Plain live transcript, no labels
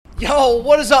Yo,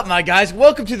 what is up, my guys?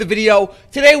 Welcome to the video.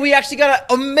 Today we actually got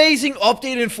an amazing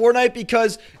update in Fortnite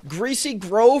because Greasy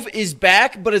Grove is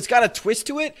back, but it's got a twist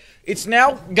to it. It's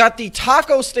now got the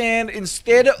taco stand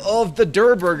instead of the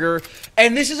Durr Burger,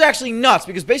 and this is actually nuts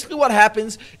because basically what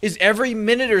happens is every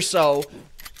minute or so,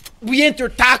 we enter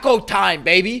taco time,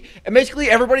 baby. And basically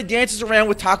everybody dances around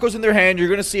with tacos in their hand. You're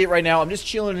going to see it right now. I'm just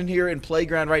chilling in here in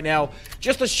Playground right now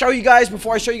just to show you guys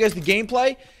before I show you guys the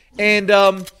gameplay. And,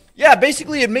 yeah,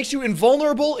 basically it makes you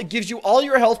invulnerable. It gives you all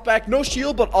your health back. No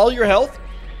shield, but all your health.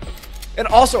 And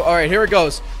also, alright, here it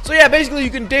goes. So yeah, basically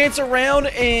you can dance around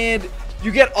and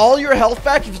you get all your health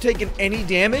back if you've taken any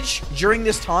damage during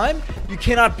this time. You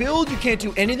cannot build, you can't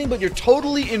do anything, but you're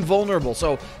totally invulnerable.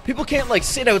 So people can't like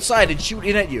sit outside and shoot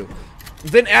in at you.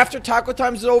 Then after taco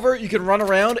time is over, you can run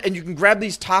around and you can grab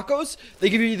these tacos. They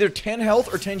give you either 10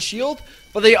 health or 10 shield,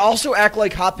 but they also act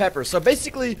like hot peppers. So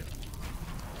basically,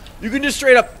 you can just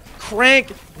straight up crank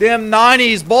them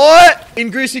 90s, boy! In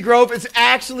Greasy Grove, it's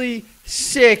actually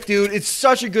sick, dude. It's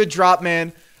such a good drop,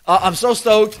 man. I'm so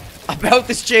stoked about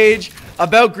this change,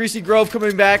 about Greasy Grove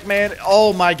coming back, man.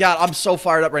 Oh my god, I'm so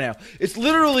fired up right now. It's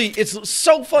literally, it's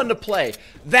so fun to play.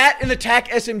 That and Attack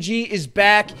SMG is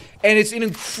back, and it's an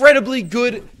incredibly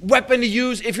good weapon to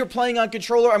use if you're playing on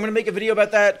controller. I'm going to make a video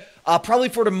about that probably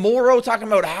for tomorrow, talking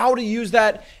about how to use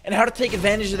that and how to take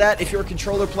advantage of that if you're a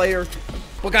controller player.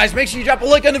 Well, guys, make sure you drop a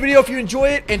like on the video if you enjoy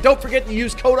it, and don't forget to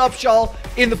use code Upshall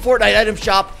in the Fortnite item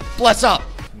shop. Bless up.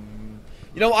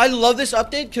 You know, I love this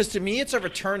update because to me it's a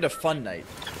return to Fun Night,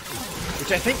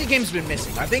 which I think the game's been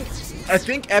missing. I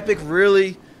think Epic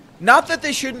really, not that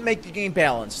they shouldn't make the game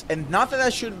balanced, and not that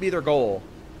that shouldn't be their goal,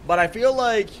 but I feel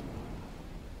like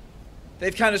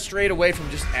they've kind of strayed away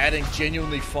from just adding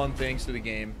genuinely fun things to the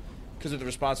game because of the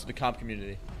response to the comp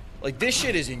community. Like, this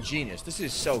shit is ingenious. This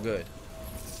is so good.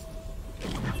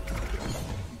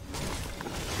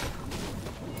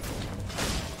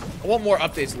 I want more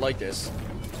updates like this.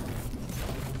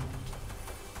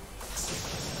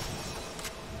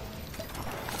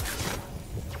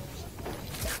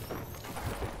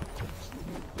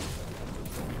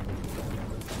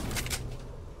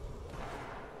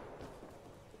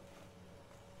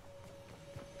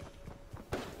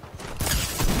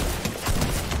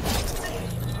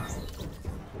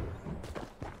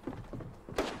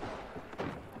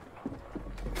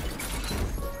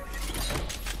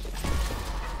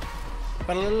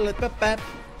 Bap.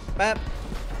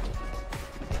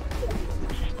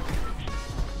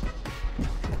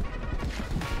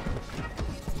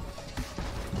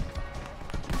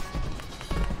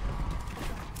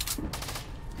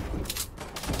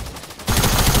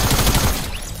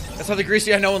 That's how the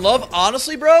Greasy I know and love.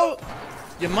 Honestly, bro,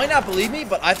 you might not believe me,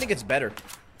 but I think it's better.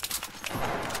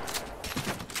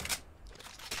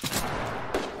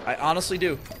 I honestly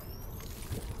do.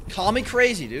 Call me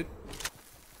crazy, dude.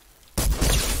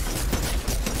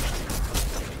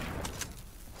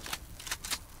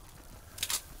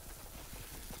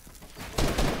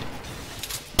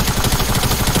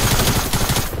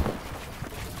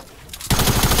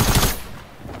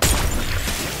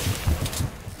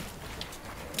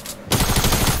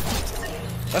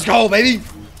 Let's go, baby!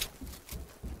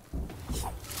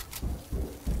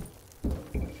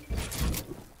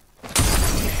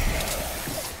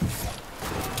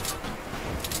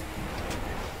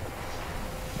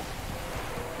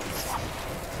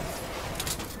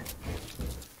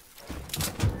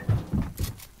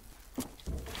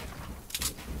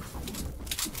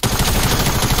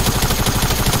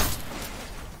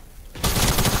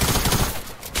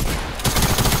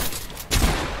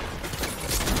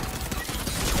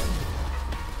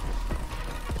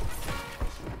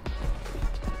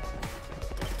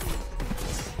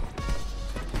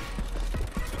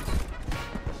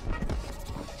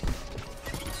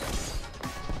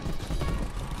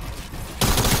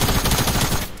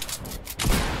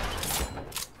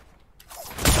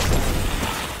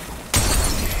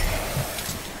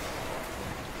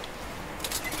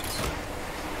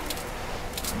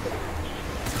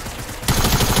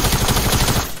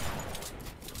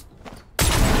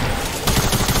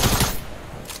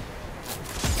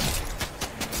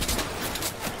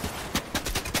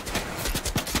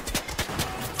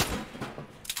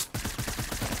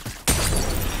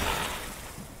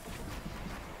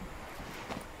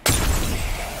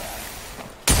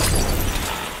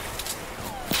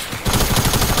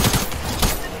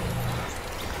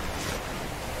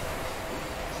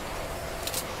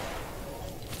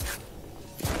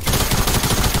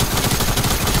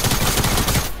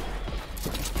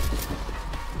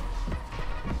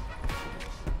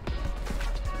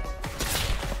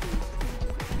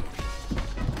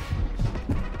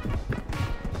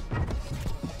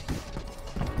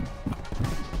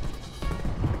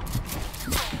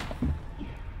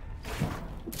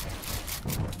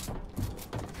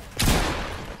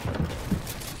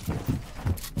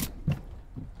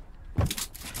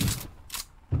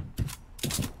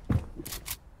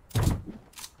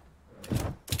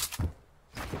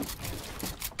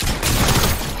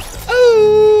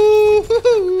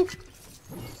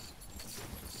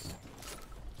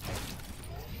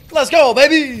 go,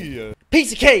 baby.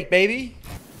 Piece of cake, baby.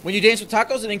 When you dance with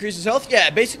tacos, it increases health. Yeah,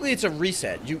 basically it's a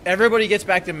reset. Everybody gets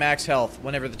back to max health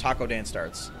whenever the taco dance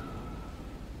starts.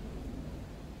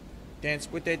 Dance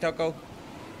with the taco.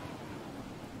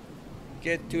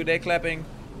 Get to the clapping.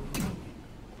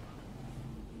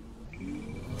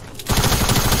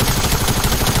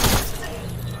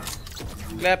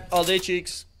 Clap all day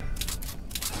cheeks.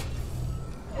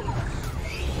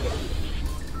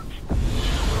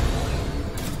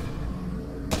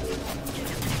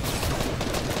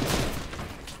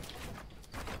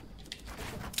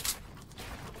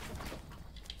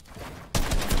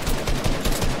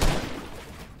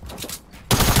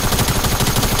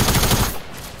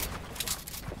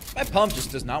 My pump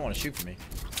just does not want to shoot for me.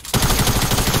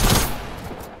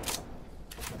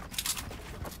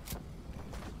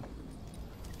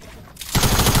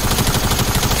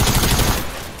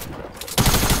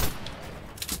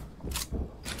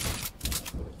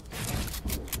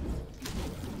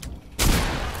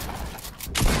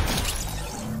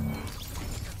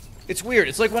 It's weird.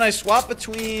 It's like when I swap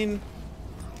between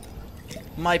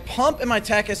my pump and my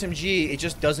TAC SMG, it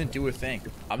just doesn't do a thing.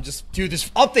 Dude, this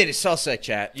update is so sick,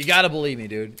 chat. You gotta believe me,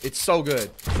 dude. It's so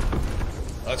good.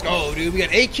 Let's go, dude. We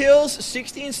got 8 kills,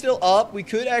 16 still up. We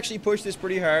could actually push this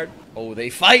pretty hard. Oh, they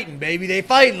fighting, baby. They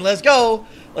fighting. Let's go.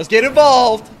 Let's get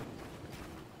involved.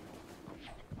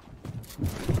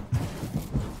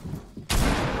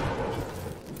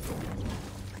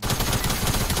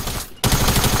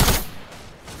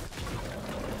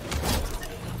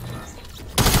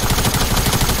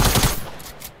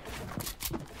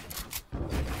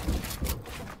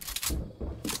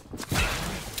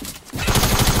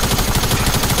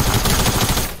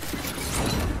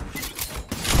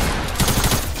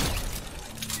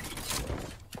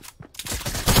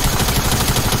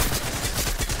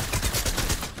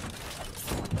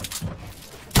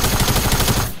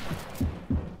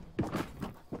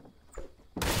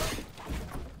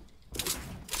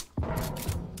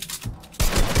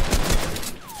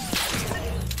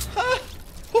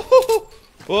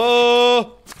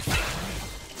 Whoa!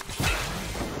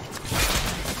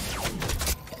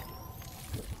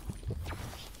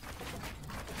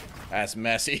 That's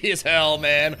messy as hell,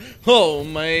 man. Oh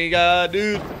my god,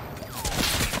 dude.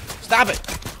 Stop it!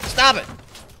 Stop it!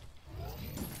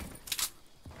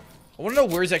 I want to know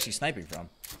where he's actually sniping from.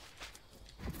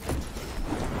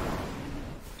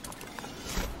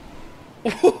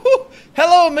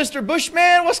 Hello, Mr.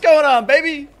 Bushman. What's going on,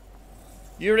 baby?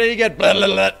 You ready to get blah blah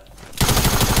blah?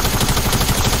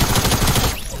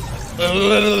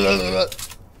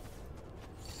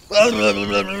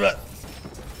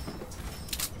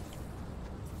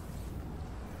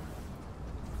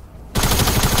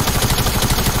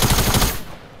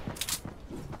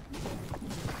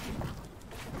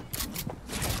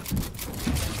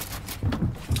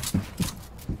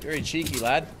 Very cheeky,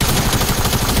 lad.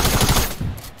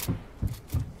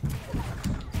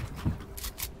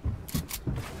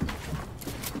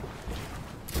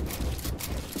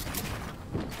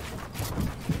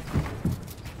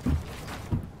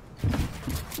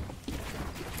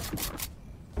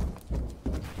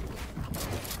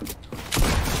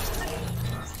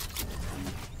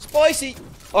 Spicy.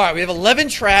 Alright, we have 11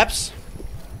 traps.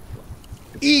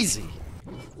 Easy.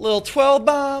 Little 12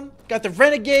 bomb. Got the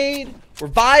Renegade. We're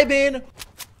vibing.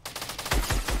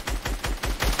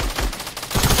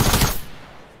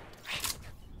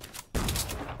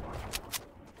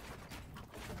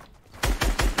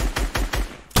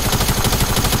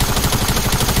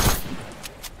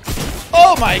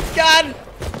 Oh my god!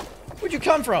 Where'd you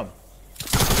come from?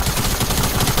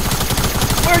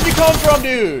 Where'd you come from,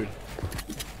 dude?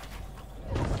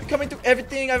 You're coming through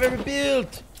everything I've ever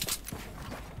built.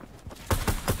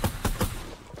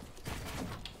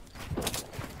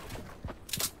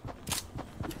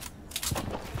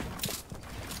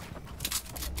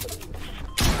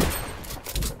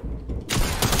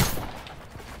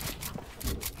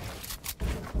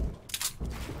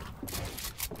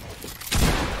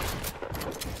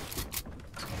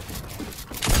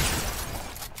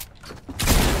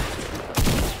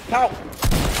 Pow!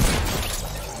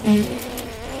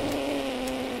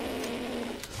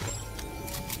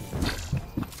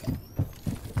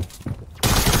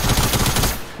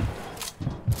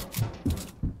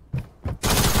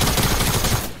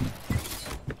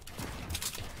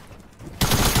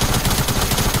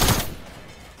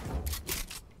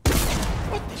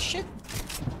 What the shit?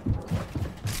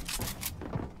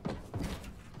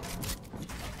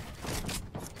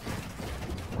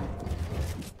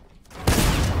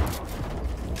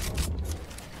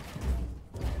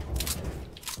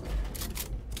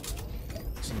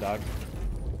 Dog.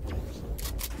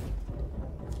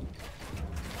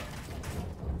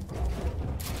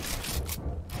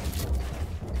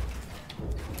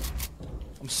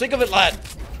 sick of it, lad.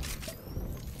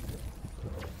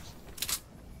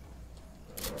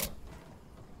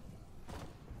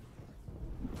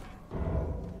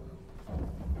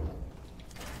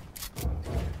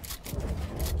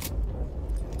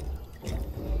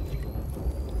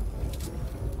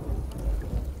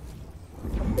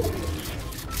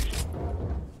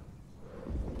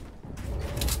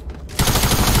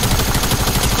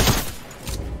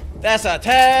 That's a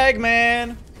tag,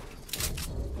 man.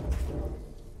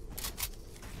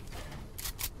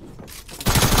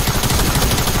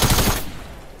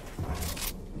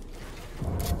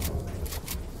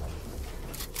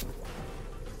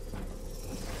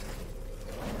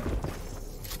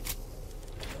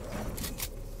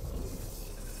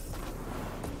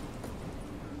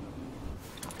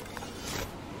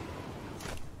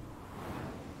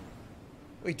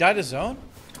 Wait, died his zone?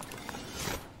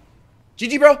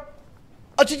 GG, bro.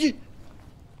 Oh, GG.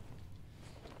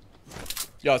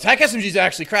 Yo, attack SMG is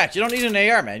actually cracked. You don't need an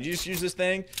AR, man. You just use this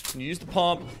thing, and you use the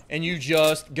pump, and you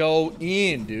just go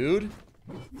in, dude.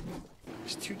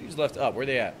 There's 2 dudes left up. Where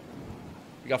they at?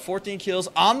 We got 14 kills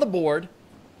on the board.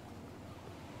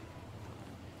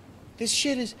 This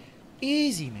shit is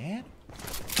easy, man.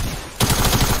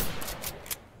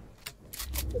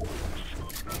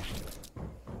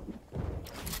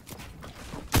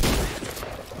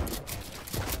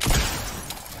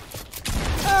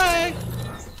 Hi.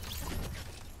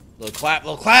 Little clap,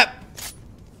 little clap.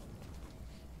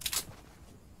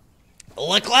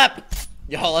 Little clap.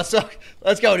 Yo,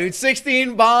 let's go, dude.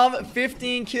 16 bomb,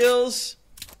 15 kills.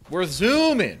 We're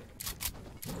zooming.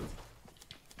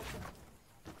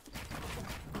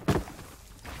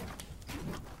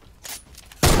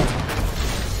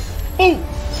 Boom.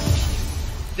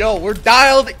 Yo, we're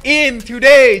dialed in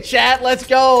today, chat. Let's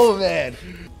go, man.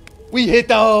 We hit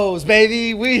those,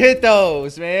 baby. We hit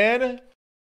those, man.